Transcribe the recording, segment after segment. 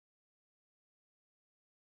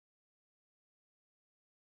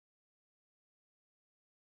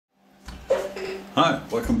Hi,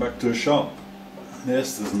 welcome back to the shop.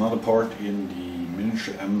 This is another part in the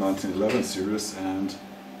miniature M1911 series, and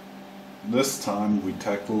this time we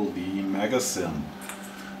tackle the magazine.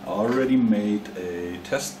 I already made a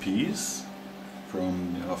test piece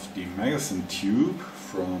of the magazine tube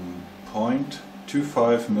from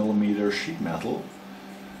 0.25mm sheet metal,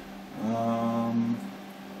 and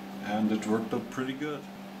it worked out pretty good.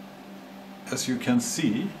 As you can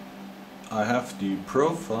see, I have the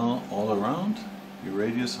profile all around, the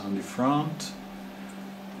radius on the front,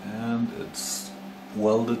 and it's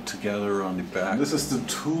welded together on the back. This is the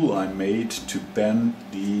tool I made to bend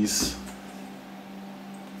these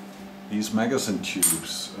magazine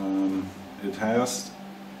tubes. It has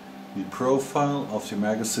the profile of the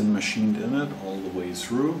magazine machined in it all the way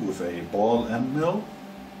through with a ball end mill,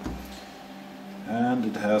 and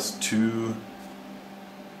it has two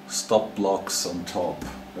stop blocks on top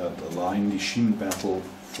that align the sheet metal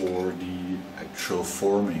for the actual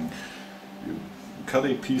forming. You cut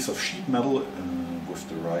a piece of sheet metal with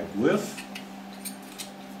the right width,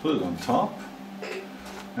 put it on top,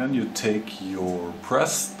 and you take your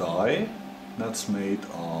press die that's made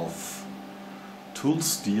of tool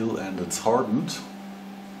steel and it's hardened.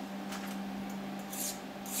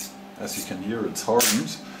 As you can hear, it's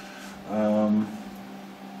hardened,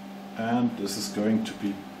 and this is going to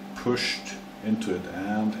be pushed into it,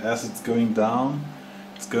 and as it's going down,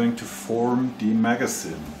 it's going to form the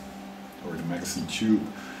magazine or the magazine tube.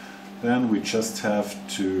 Then we just have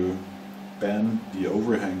to bend the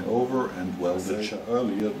overhang over and weld it.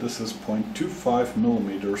 Earlier, this is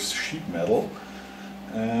 0.25mm sheet metal,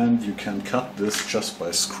 and you can cut this just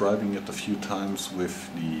by scribing it a few times with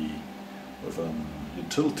a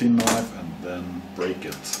utility knife and then break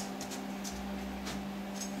it.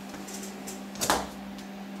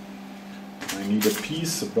 I need a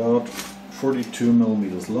piece about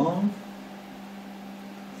 42mm long,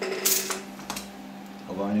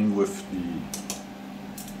 aligning with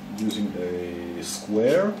using a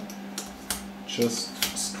square.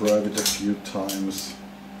 Just scribe it a few times.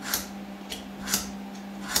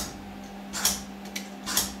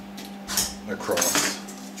 Across.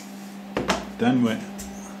 Then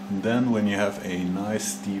when you have a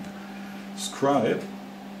nice deep scribe,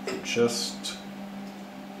 just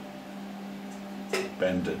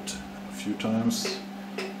bend it a few times,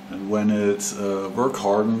 and when it work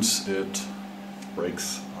hardens, it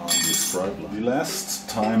breaks on the scribe line. The last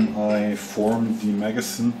time I formed the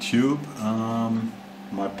magazine tube,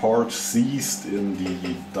 my part seized in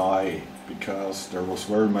the die because there was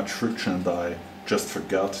very much friction and I just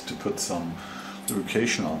forgot to put some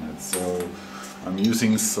lubrication on it. So I'm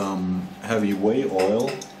using some heavy whey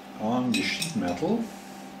oil on the sheet metal.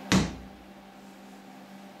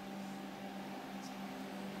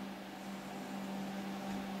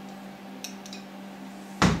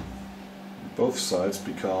 Both sides,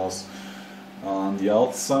 because on the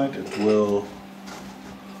outside it will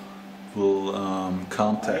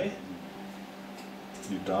contact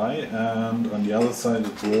the die, and on the other side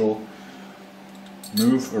it will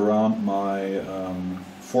move around my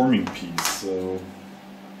forming piece. So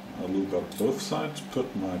I loop up both sides,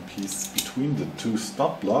 put my piece between the two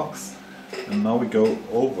stop blocks, and now we go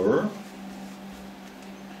over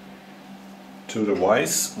to the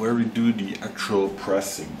vise where we do the actual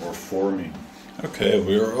pressing or forming. Okay,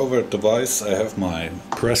 we are over at the vise. I have my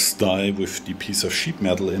press die with the piece of sheet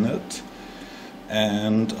metal in it,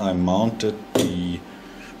 and I mounted the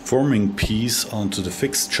forming piece onto the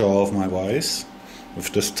fixed jaw of my vise.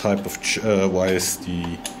 With this type of vise,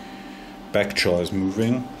 the back jaw is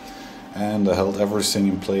moving, and I held everything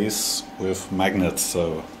in place with magnets,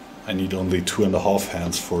 so I need only 2.5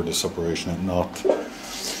 hands for this operation and not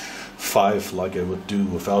 5 like I would do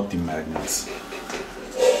without the magnets.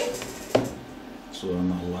 So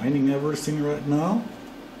I'm aligning everything right now,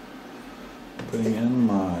 putting in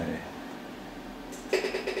my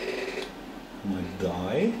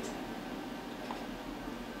die.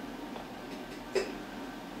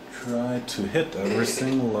 Try to hit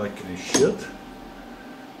everything like I should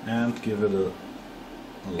and give it a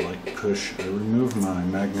light push. I remove my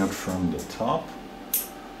magnet from the top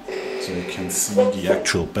so you can see the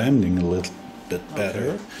actual bending a little bit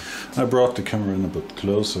better. Okay. I brought the camera in a bit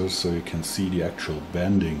closer so you can see the actual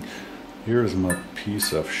bending. Here's my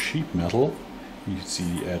piece of sheet metal. You can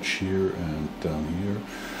see the edge here and down here.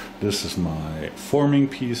 This is my forming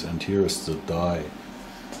piece, and here is the die.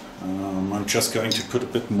 I'm just going to put a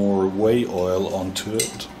bit more whey oil onto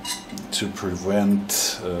it to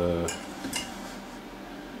prevent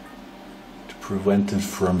it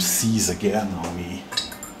from seize again on me.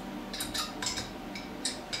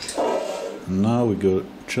 Now we go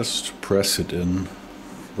just press it in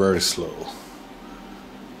very slow.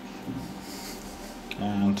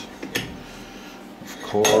 And of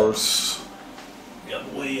course, got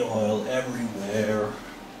whey oil everywhere.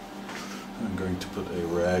 I'm going to put a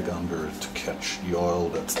rag under it to catch the oil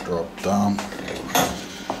that's dropped down.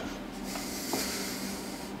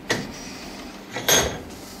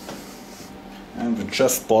 And we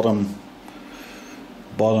just bottom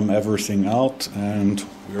everything out, and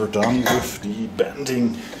we're done with the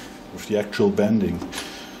bending, with the actual bending.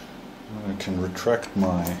 I can retract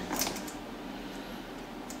my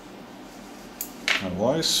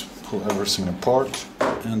vise, pull everything apart,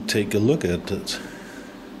 and take a look at it.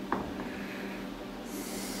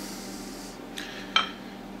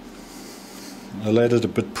 I let it a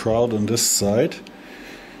bit proud on this side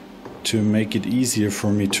to make it easier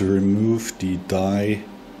for me to remove the die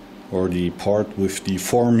or the part with the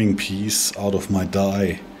forming piece out of my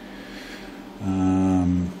die.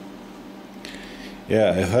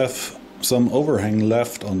 Yeah, I have some overhang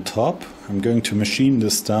left on top. I'm going to machine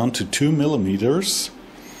this down to 2 millimeters,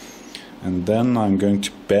 and then I'm going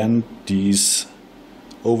to bend these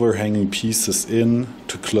overhanging pieces in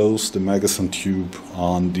to close the magazine tube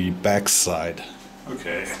on the back side.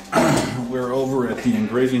 Okay, we're over at the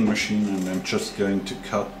engraving machine, and I'm just going to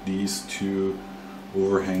cut these 2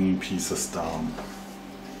 overhanging pieces down.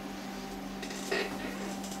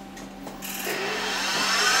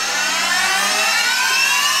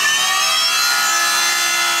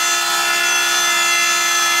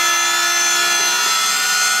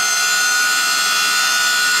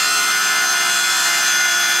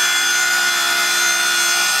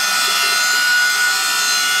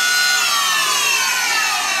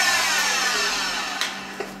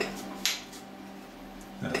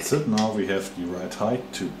 That's it, now we have the right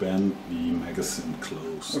height to bend the magazine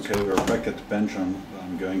closed. Okay, we're back at the bench.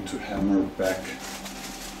 I'm going to hammer back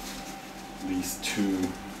these 2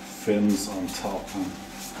 fins on top and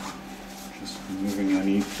just removing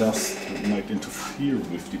any dust that might interfere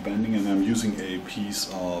with the bending. And I'm using a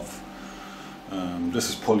piece of, this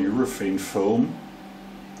is polyurethane foam.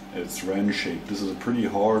 It's wren shaped. This is a pretty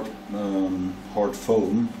hard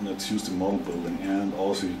foam that's used in model building, and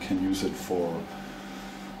also you can use it for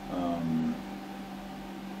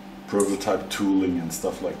prototype tooling and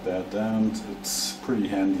stuff like that, and it's pretty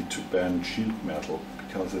handy to bend sheet metal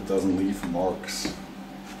because it doesn't leave marks.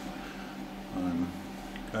 I'm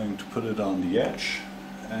going to put it on the edge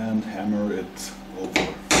and hammer it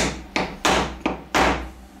over.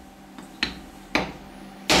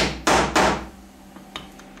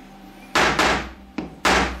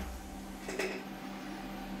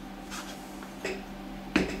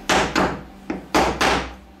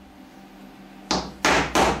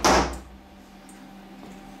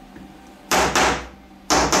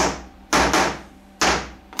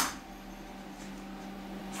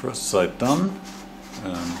 First side done,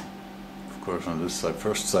 of course on this side,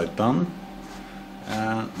 first side done,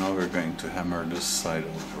 and now we're going to hammer this side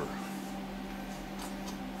over.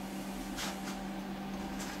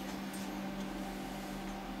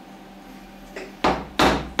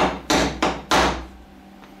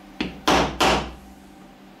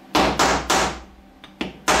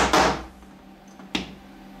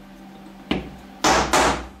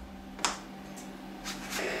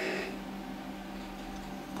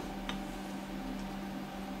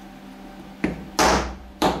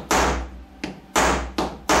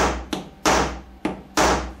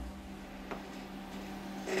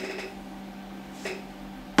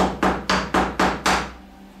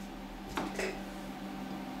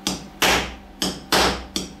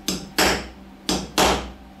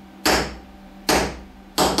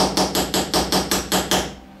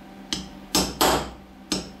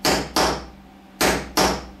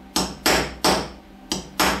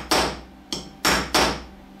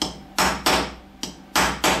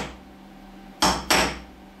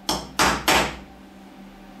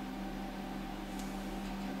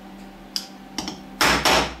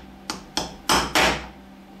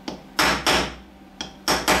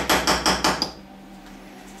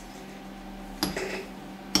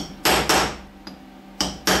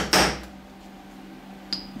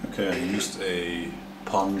 Okay, I used a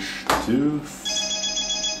punch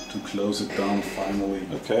tooth to close it down finally.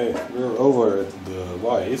 Okay, we're over at the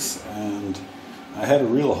vise, and I had a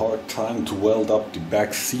real hard time to weld up the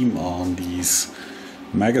back seam on these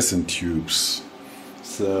magazine tubes.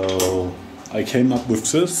 So I came up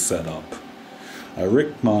with this setup. I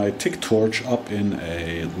rigged my TIG torch up in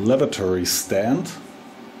a lavatory stand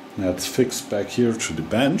that's fixed back here to the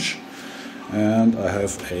bench, and I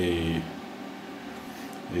have a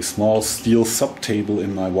small steel sub table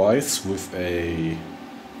in my vise with a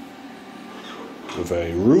with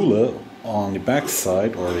a ruler on the back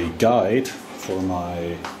side, or a guide for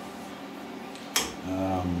my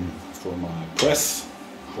press,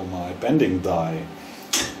 for my bending die.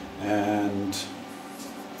 And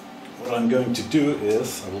what I'm going to do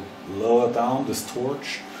is I will lower down this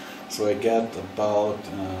torch so I get about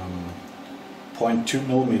 0.2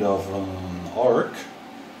 millimeter of an arc,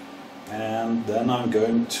 and then I'm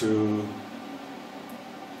going to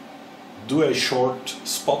do a short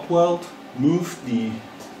spot weld, move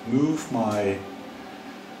my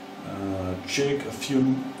jig a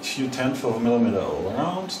few tenths of a millimeter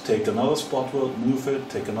around, take another spot weld, move it,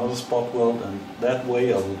 take another spot weld, and that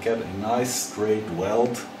way I will get a nice straight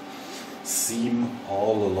weld seam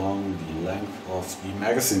all along the length of the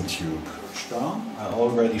magazine tube. I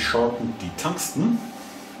already sharpened the tungsten.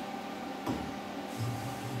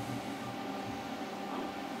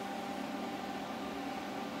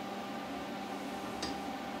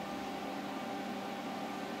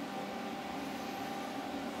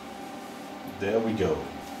 There we go.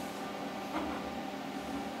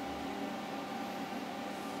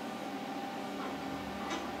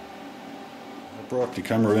 I brought the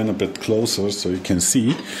camera in a bit closer so you can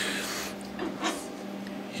see.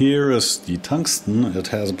 Here is the tungsten. It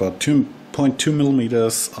has about 2.2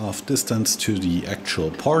 millimeters of distance to the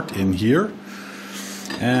actual part in here.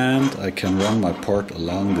 And I can run my part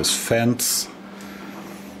along this fence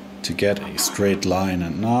to get a straight line.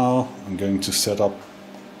 And now I'm going to set up,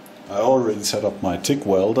 I already set up my TIG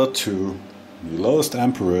welder to the lowest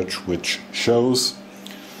amperage, which shows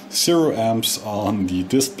 0 amps on the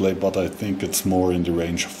display, but I think it's more in the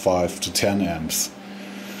range of 5 to 10 amps.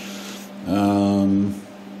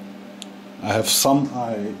 I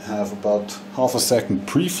have about half a second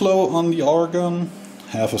pre-flow on the argon,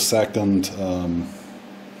 half a second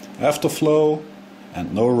afterflow,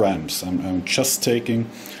 and no ramps. I'm just taking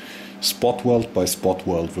spot weld by spot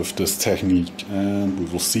weld with this technique, and we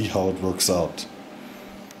will see how it works out.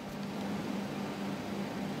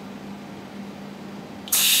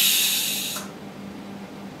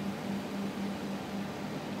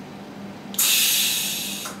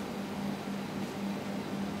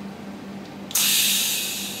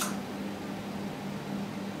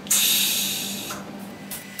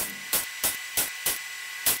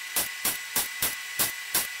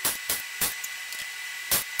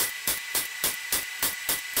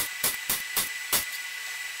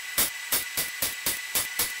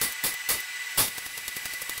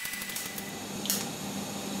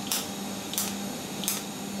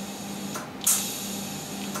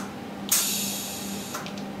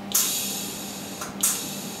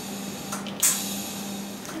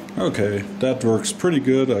 Okay, that works pretty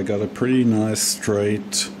good. I got a pretty nice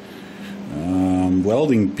straight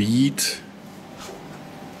welding bead.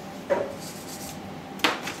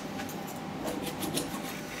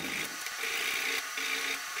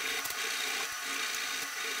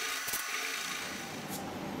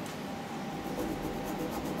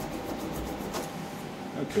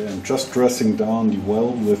 Okay, I'm just dressing down the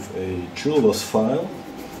weld with a jeweler's file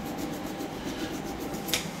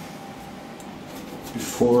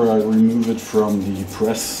before I remove it from the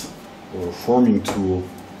press or forming tool.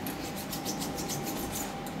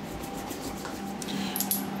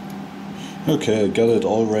 Okay, I got it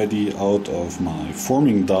already out of my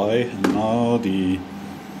forming die, and now the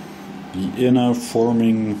inner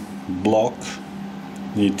forming block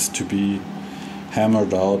needs to be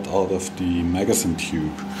hammered out of the magazine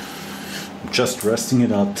tube. I'm just resting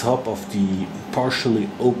it on top of the partially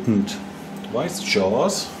opened vice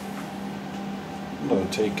jaws. I'm going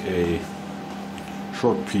to take a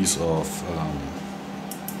short piece of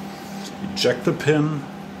ejector pin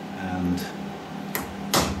and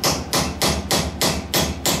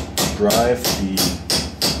drive the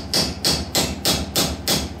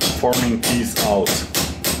forming piece out.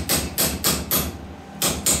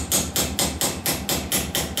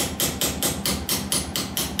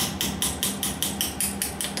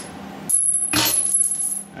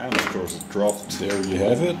 And of course it dropped. There you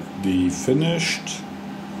have it, the finished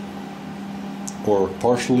or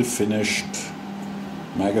partially finished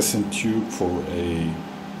magazine tube for a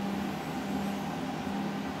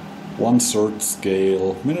 1/3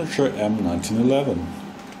 scale miniature M1911.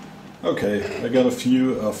 Okay, I got a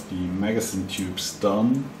few of the magazine tubes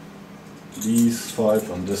done. These 5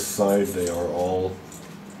 on this side, they are all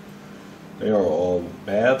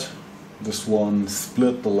bad. This one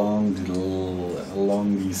split along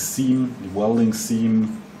the seam, the welding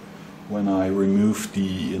seam, when I removed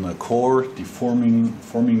the inner core, the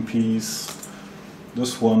forming piece.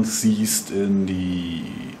 This one seized in the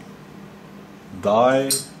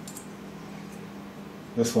die.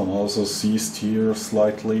 This one also seized here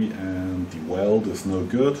slightly and the weld is no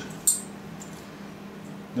good.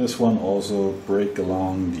 This one also break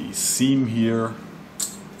along the seam here,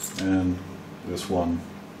 and this one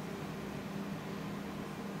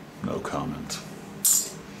no comment.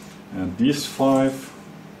 And these 5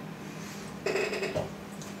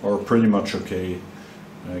 are pretty much okay.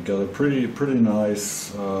 I got a pretty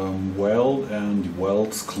nice weld, and the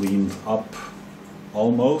weld's cleaned up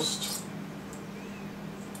almost.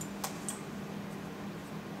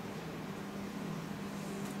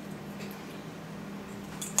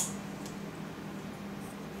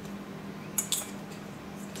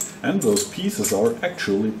 And those pieces are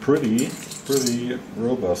actually pretty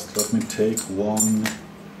robust. Let me take one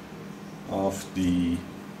of the...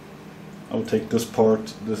 I'll take this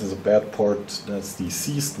part. This is a bad part. That's the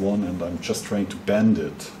seized one, and I'm just trying to bend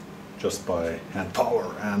it just by hand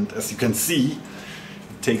power. And as you can see,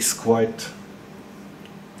 it takes quite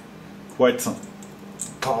some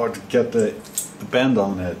power to get the bend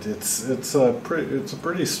on it. It's a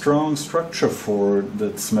pretty strong structure for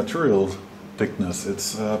its material thickness.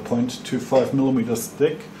 It's 0.25 millimeters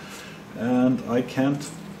thick, and I can't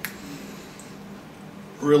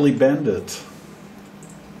really bend it.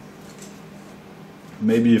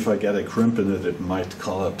 Maybe if I get a crimp in it, it might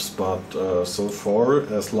collapse, but so far,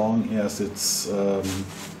 as long as it's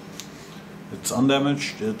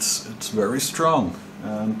undamaged, it's very strong,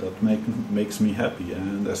 and that makes me happy.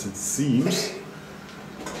 And as it seems,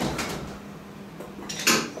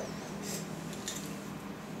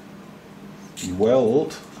 the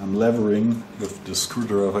weld, I'm levering with the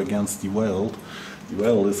screwdriver against the weld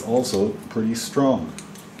is also pretty strong.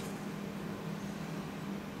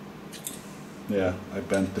 Yeah, I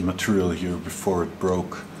bent the material here before it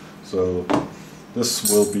broke, so this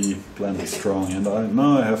will be plenty strong. And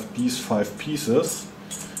now I have these 5 pieces,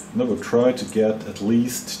 and I will try to get at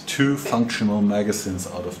least 2 functional magazines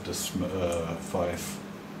out of this 5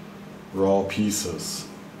 raw pieces.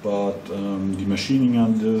 But the machining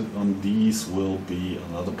on these will be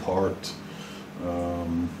another part.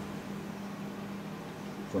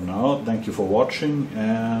 For now, thank you for watching,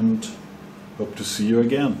 and hope to see you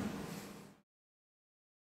again.